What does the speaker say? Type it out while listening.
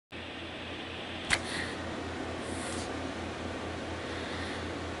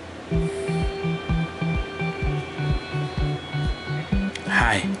Hi.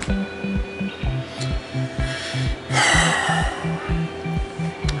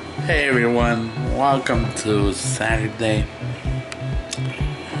 Hey everyone, welcome to Saturday.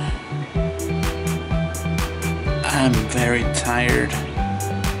 I'm very tired.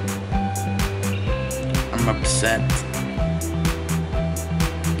 I'm upset.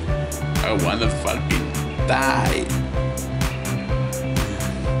 I wanna fucking die.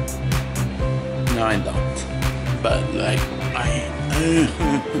 No, I don't. But like,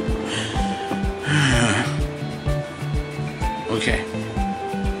 okay.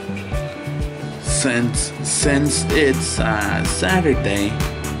 Since it's Saturday,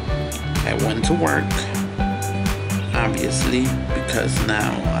 I went to work. Obviously, because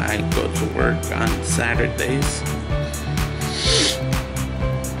now I go to work on Saturdays.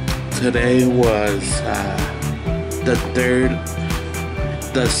 Today was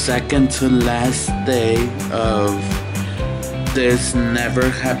the second to last day of this never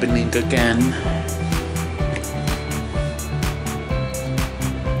happening again.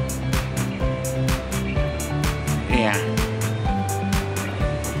 Yeah.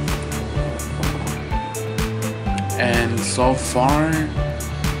 And so far,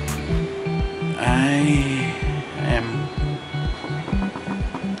 I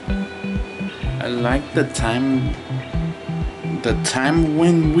like the time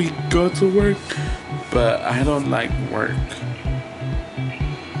when we go to work, but I don't like work.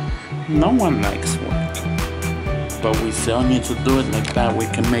 No one likes work, but we still need to do it like that. We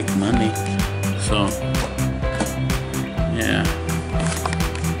can make money, so yeah.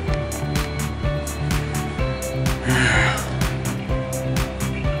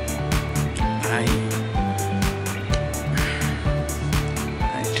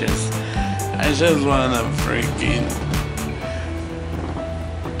 I just wanna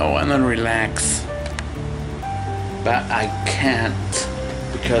I wanna relax, but I can't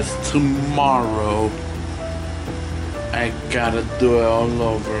because tomorrow I gotta do it all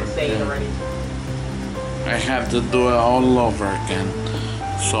over again. I have to do it all over again.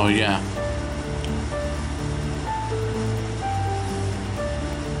 So yeah.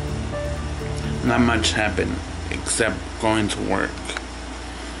 Not much happened except going to work.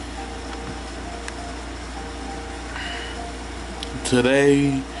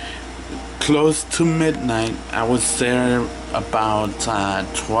 Today, close to midnight, I was there about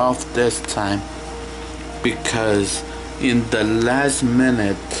 12 this time, because in the last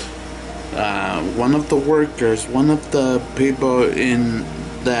minute, one of the workers, one of the people in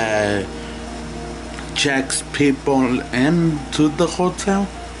the checks people into the hotel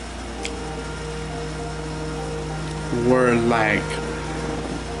were like,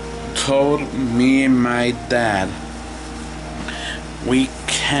 told me and my dad, we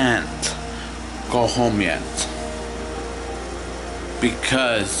can't go home yet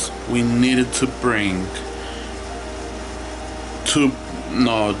because we needed to bring two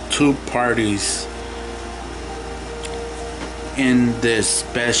parties in this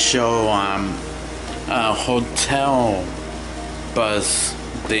special hotel bus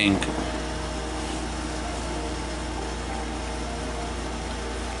thing.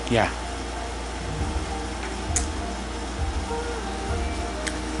 Yeah.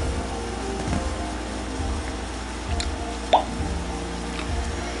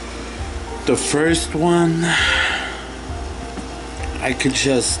 The first one, I could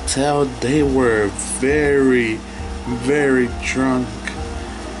just tell they were very, very drunk,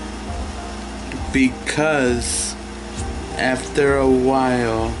 because after a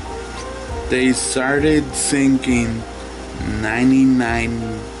while they started sinking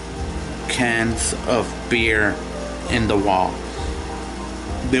 99 cans of beer in the wall.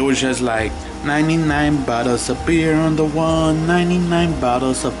 They were just like, 99 bottles of beer on the wall, 99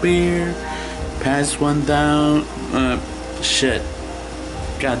 bottles of beer. Pass one down. Shit.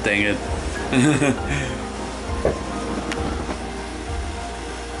 God dang it.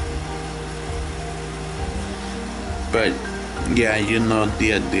 But yeah, you know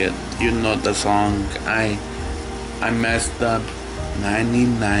the song. I messed up.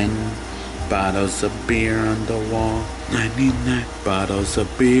 99 bottles of beer on the wall. 99 bottles of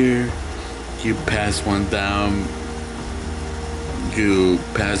beer. You pass one down. You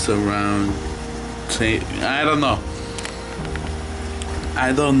pass around. I don't know.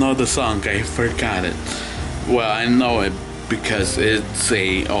 I don't know the song. I forgot it. Well, I know it because it's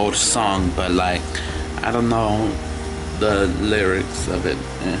a old song, but like, I don't know the lyrics of it.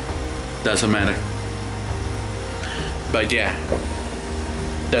 Doesn't matter. But yeah,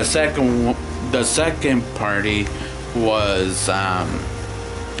 the second party was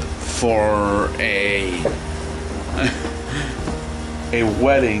for a a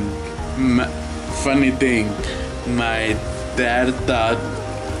wedding. Funny thing, my dad thought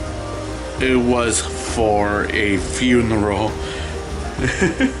it was for a funeral.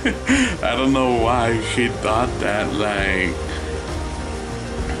 I don't know why he thought that, like,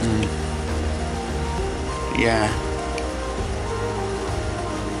 yeah.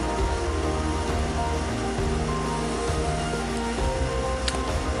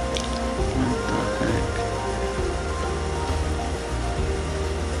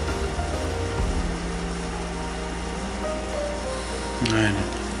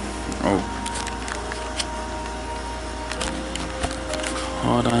 Oh,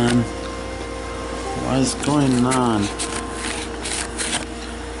 hold on. What is going on?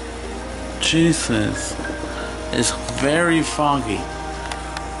 Jesus, it's very foggy.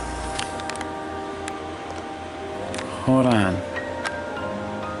 Hold on.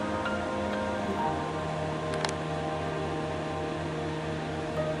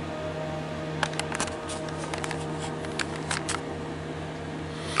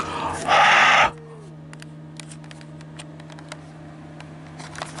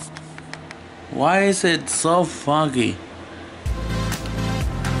 Why is it so foggy?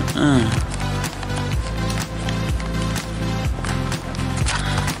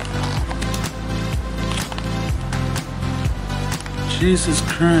 Jesus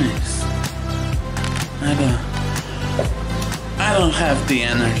Christ. I don't have the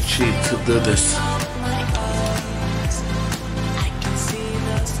energy to do this.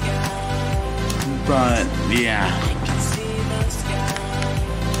 But yeah.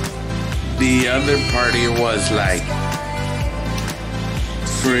 The other party was like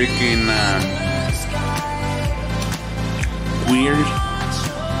freaking weird.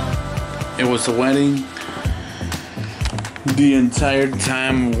 It was a wedding. The entire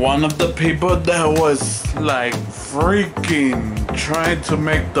time, one of the people that was like freaking trying to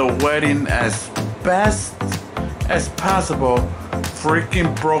make the wedding as best as possible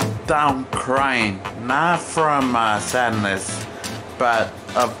freaking broke down crying. Not from sadness, but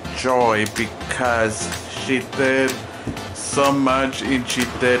of joy, because she did so much and she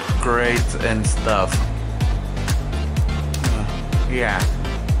did great and stuff. Yeah.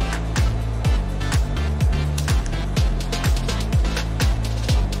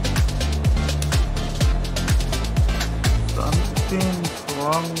 Something's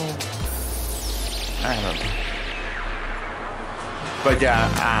wrong. I don't know. But yeah,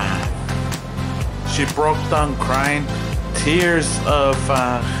 she broke down crying. Tears of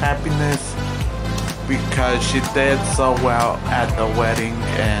happiness, because she did so well at the wedding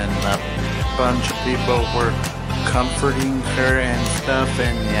and a bunch of people were comforting her and stuff,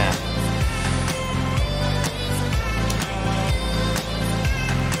 and yeah.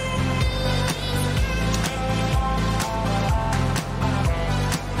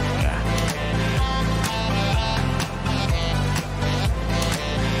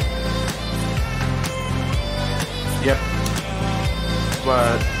 Yep.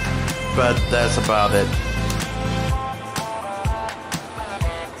 But that's about it.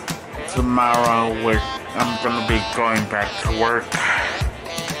 Tomorrow I'm gonna be going back to work.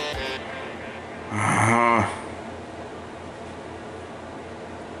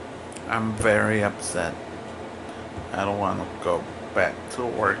 I'm very upset. I don't want to go back to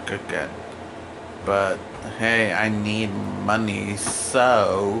work again. But hey, I need money,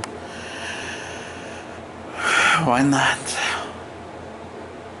 so why not?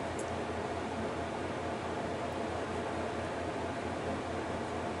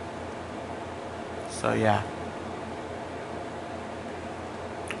 So yeah,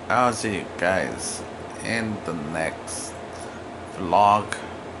 I'll see you guys in the next vlog.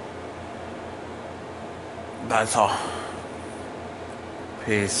 That's all.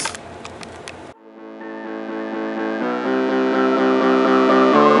 Peace.